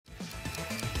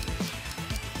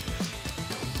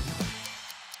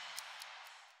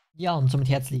Ja, und somit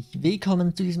herzlich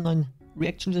willkommen zu diesem neuen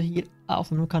Reaction hier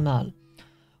auf meinem Kanal.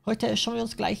 Heute schauen wir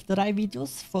uns gleich 3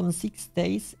 Videos von 6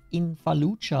 Days in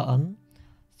Fallujah an.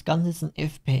 Das Ganze ist ein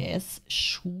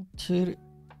FPS-Shooter,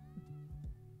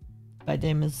 bei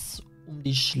dem es um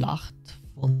die Schlacht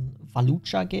von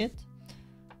Fallujah geht.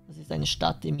 Das ist eine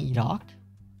Stadt im Irak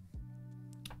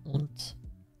und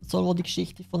soll wohl die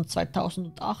Geschichte von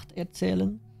 2008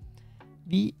 erzählen,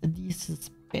 wie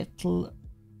dieses Battle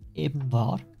eben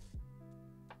war.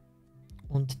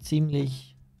 Und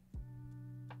ziemlich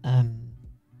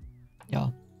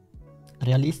ja,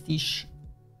 realistisch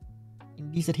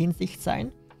in dieser Hinsicht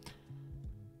sein.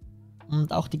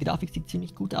 Und auch die Grafik sieht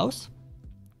ziemlich gut aus.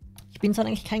 Ich bin zwar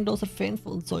eigentlich kein großer Fan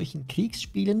von solchen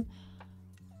Kriegsspielen,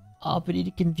 aber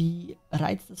irgendwie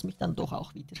reizt es mich dann doch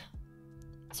auch wieder,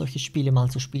 solche Spiele mal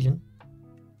zu spielen.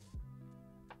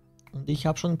 Und ich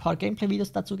habe schon ein paar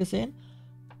Gameplay-Videos dazu gesehen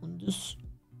und es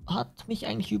hat mich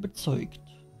eigentlich überzeugt.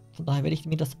 Von daher werde ich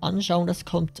mir das anschauen. Das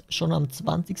kommt schon am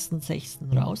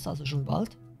 20.06. raus, also schon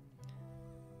bald.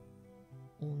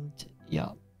 Und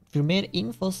ja, für mehr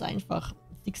Infos einfach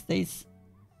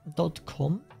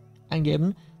 6days.com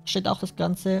eingeben. Da steht auch das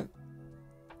Ganze,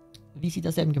 wie sie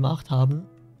das eben gemacht haben.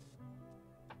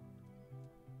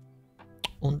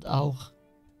 Und auch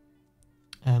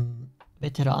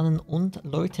Veteranen und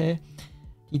Leute,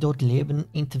 die dort leben,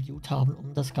 interviewt haben,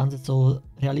 um das Ganze so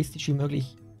realistisch wie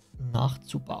möglich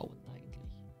nachzubauen eigentlich.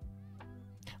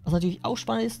 Was natürlich auch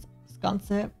spannend ist, das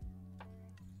Ganze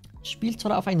spielt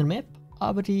zwar auf einer Map,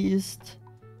 aber die ist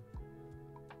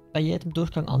bei jedem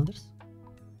Durchgang anders.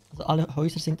 Also alle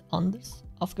Häuser sind anders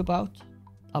aufgebaut,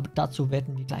 aber dazu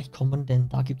werden wir gleich kommen, denn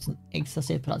da gibt es ein extra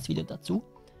separates Video dazu.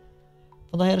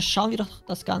 Von daher schauen wir doch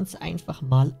das Ganze einfach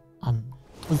mal an.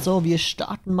 So, wir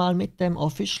starten mal mit dem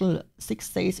Official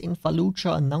 6 Days in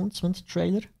Fallujah Announcement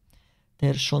Trailer,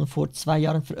 der schon vor 2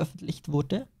 Jahren veröffentlicht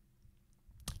wurde.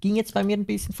 Ging jetzt bei mir ein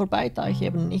bisschen vorbei, da ich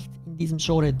eben nicht in diesem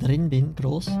Genre drin bin,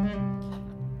 groß.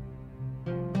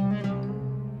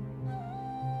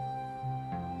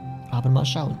 Aber mal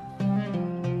schauen.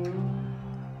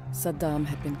 Saddam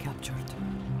had been captured.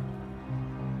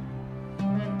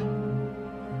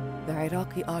 The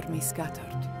Iraqi army scattered.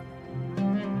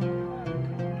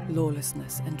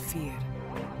 Lawlessness and fear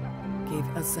gave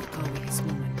al-Zarqawi his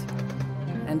moment,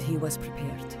 and he was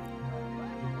prepared.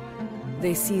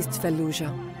 They seized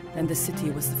Fallujah, and the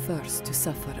city was the first to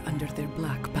suffer under their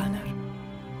black banner.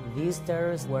 These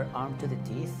terrorists were armed to the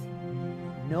teeth.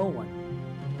 No one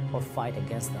will fight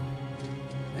against them.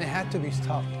 It had to be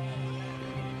stopped,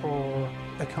 or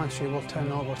the country will turn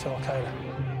over to Al-Qaeda.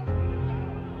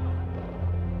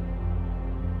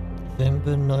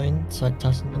 November 9,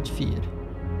 2004.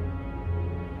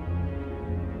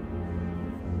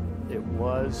 It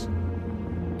was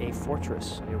a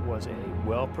fortress. It was a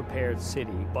well-prepared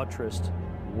city, buttressed,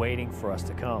 waiting for us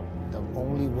to come. The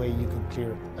only way you can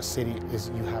clear a city is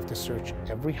you have to search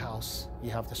every house,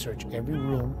 you have to search every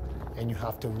room, and you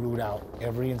have to root out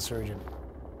every insurgent.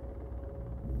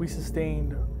 We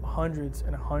sustained hundreds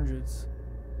and hundreds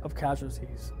of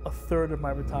casualties. A third of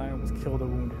my battalion was killed or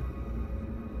wounded.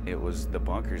 It was the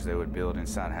bunkers they would build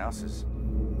inside houses.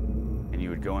 And you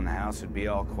would go in the house, it'd be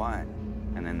all quiet.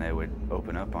 And then they would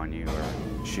open up on you or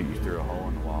shoot you through a hole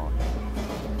in the wall.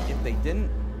 If they didn't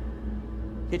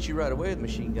hit you right away with a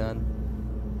machine gun,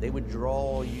 they would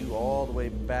draw you all the way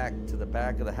back to the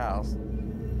back of the house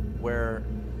where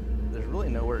there's really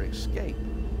nowhere to escape.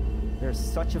 There's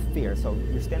such a fear, so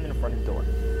you're standing in front of the door.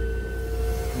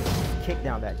 You kick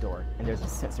down that door, and there's a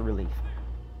sense of relief.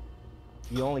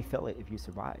 You only feel it if you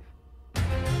survive.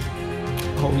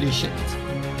 Holy shit.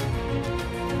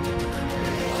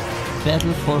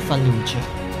 Battle for Fallujah.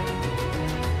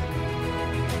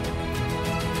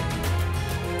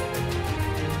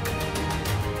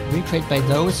 Recreated by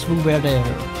those who were there.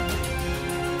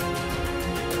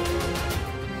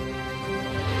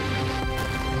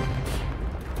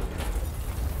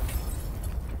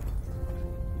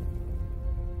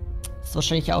 Das ist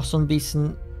wahrscheinlich auch so ein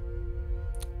bisschen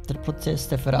der Prozess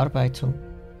der Verarbeitung.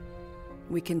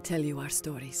 We can tell you our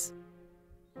stories.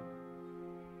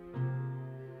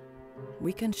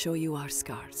 We can show you our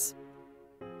scars.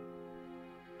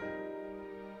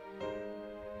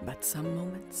 But some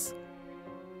moments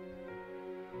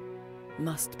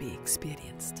must be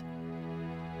experienced.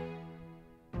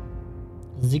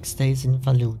 6 Days in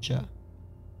Fallujah.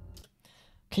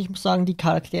 Okay, ich muss sagen, die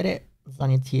Charaktere sahen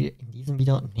jetzt hier in diesem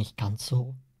Video nicht ganz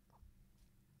so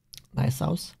nice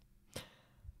aus.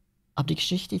 Aber die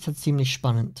Geschichte ist halt ziemlich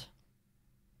spannend.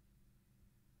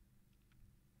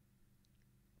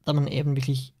 Da man eben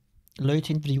wirklich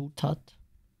Leute interviewt hat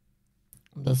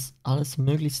um das alles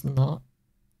möglichst nah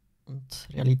und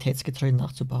realitätsgetreu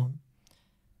nachzubauen.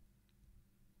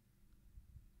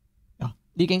 Ja,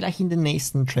 wir gehen gleich in den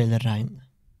nächsten Trailer rein.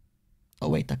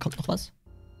 Oh wait, da kommt noch was.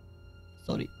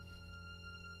 Sorry.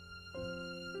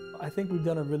 I think we've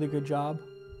done a really good job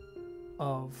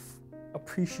of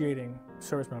appreciating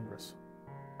service members.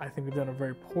 I think we've done a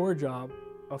very poor job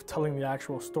of telling the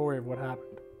actual story of what happened.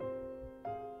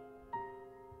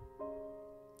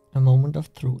 A moment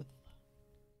of truth.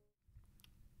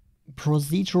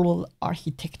 Procedural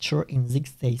architecture in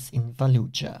 6 days in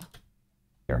Fallujah.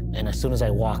 And as soon as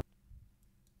I walk,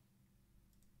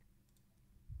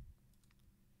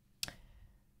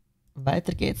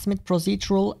 Weiter geht's mit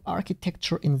Procedural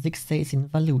Architecture in 6 days in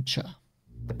Fallujah.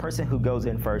 The person who goes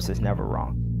in first is never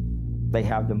wrong. They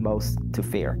have the most to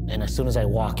fear. and as soon as I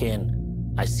walk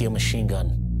in, I see a machine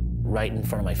gun right in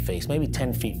front of my face, maybe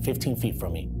 10 feet, 15 feet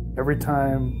from me. Every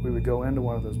time we would go into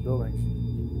one of those buildings,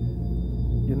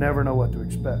 you never know what to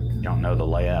expect. You don't know the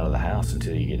layout of the house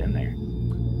until you get in there.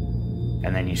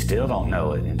 And then you still don't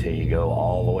know it until you go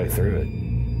all the way through it.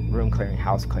 Room clearing,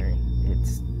 house clearing,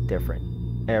 it's different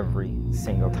every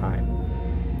single time.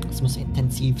 Es muss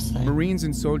intensiv sein. Marines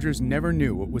and soldiers never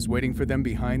knew what was waiting for them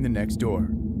behind the next door.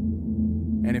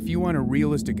 And if you want a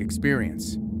realistic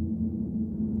experience,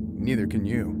 neither can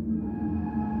you.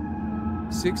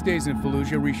 6 Days in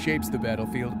Fallujah reshapes the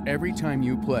battlefield every time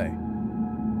you play.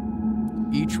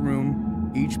 Each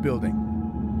room, each building,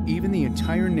 even the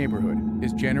entire neighborhood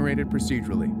is generated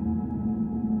procedurally.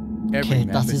 Every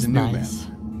map is a new map.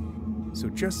 So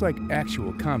just like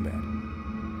actual combat,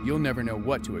 you'll never know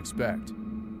what to expect.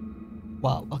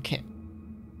 Wow, okay.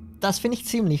 Das finde ich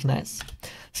ziemlich nice.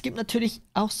 Es gibt natürlich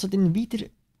auch so den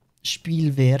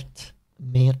Wiederspielwert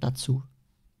mehr dazu.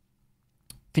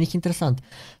 Finde ich interessant.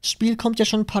 Das Spiel kommt ja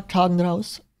schon ein paar Tagen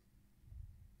raus.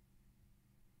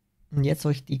 Und jetzt, wo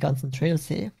ich die ganzen Trailers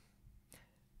sehe,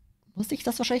 muss ich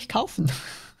das wahrscheinlich kaufen.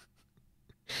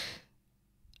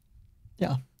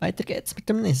 Ja, weiter geht's mit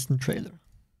dem nächsten Trailer.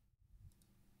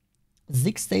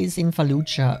 6 Days in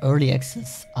Fallujah Early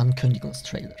Access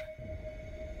Ankündigungstrailer.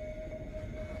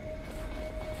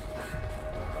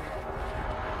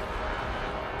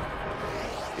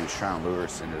 He was trying to lure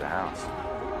us into the house.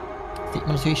 Sieht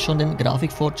man natürlich schon den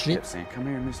Grafikfortschritt Saying, come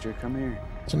here, mister, come here.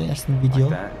 zum ersten Video.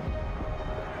 Like that.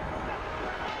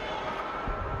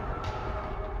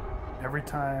 Every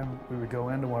time we would go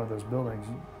into one of those buildings,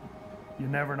 you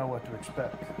never know what to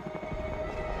expect.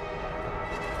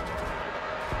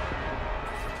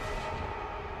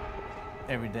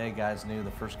 Every day, guys knew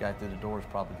the first guy through the door was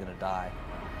probably going to die.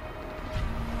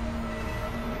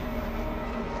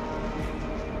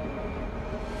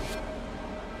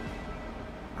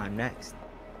 I'm next.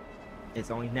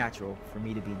 It's only natural for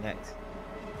me to be next.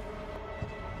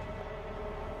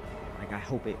 Like, I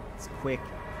hope it's quick.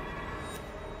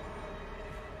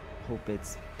 Hope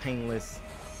it's painless.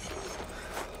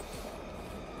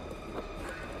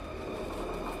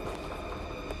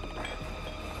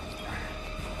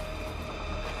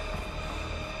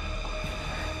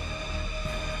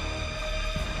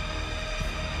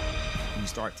 You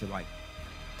start to, like,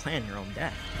 plan your own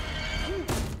death.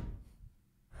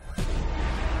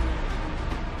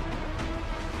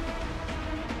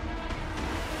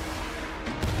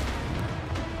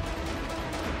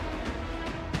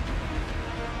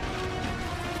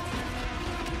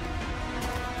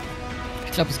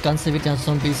 Ich glaube, das Ganze wird ja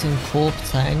so ein bisschen Coop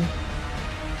sein.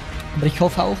 Aber ich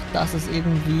hoffe auch, dass es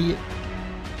irgendwie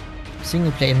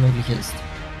Singleplayer möglich ist.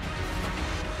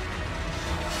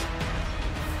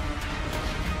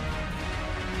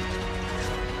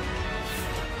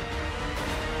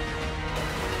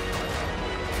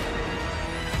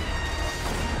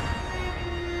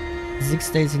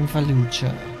 Six Days in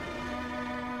Fallujah.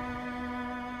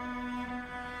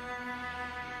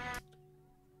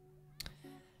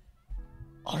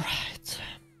 Alright.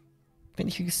 Finde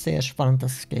ich wirklich sehr spannend,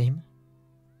 das Game.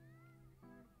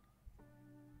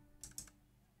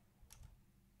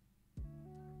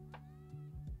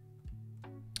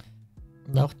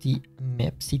 Und auch die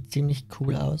Map sieht ziemlich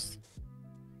cool aus.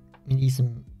 Mit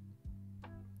diesem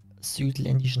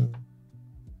südländischen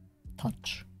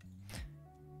Touch.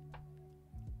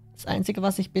 Das Einzige,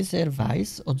 was ich bisher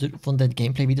weiß, oder von den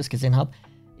Gameplay-Videos gesehen habe,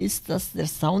 ist, dass der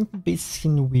Sound ein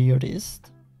bisschen weird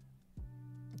ist.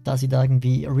 Da sie da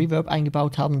irgendwie Reverb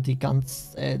eingebaut haben und die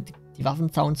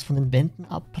Waffensounds von den Wänden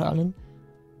abprallen.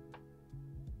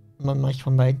 Man manchmal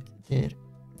von weit, der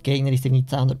Gegner ist irgendwie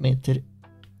 200 Meter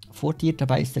vor dir,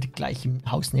 dabei ist er gleich im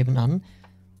Haus nebenan.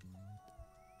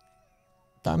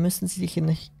 Da müssen sie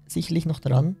sicherlich noch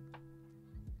dran.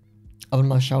 Aber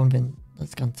mal schauen, wenn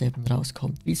das Ganze eben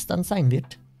rauskommt, wie es dann sein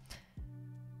wird.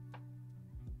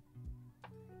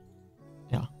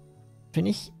 Ja,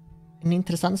 finde ich ein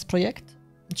interessantes Projekt,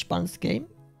 ein spannendes Game.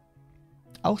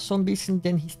 Auch so ein bisschen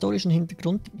den historischen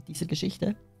Hintergrund mit dieser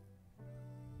Geschichte.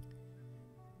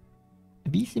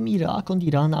 Wie es im Irak und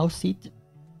Iran aussieht,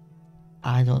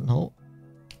 I don't know.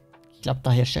 Ich glaube,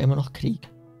 da herrscht ja immer noch Krieg.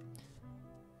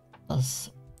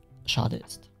 Was schade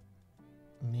ist.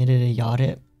 Mehrere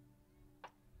Jahre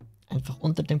einfach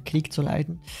unter dem Krieg zu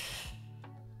leiden.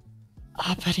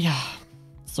 Aber ja,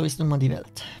 so ist nun mal die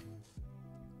Welt.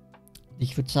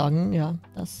 Ich würde sagen, ja,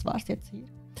 das war's jetzt hier.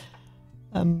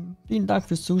 Vielen Dank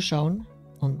fürs Zuschauen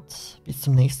und bis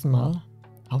zum nächsten Mal.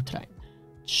 Haut rein.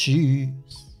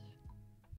 Tschüss.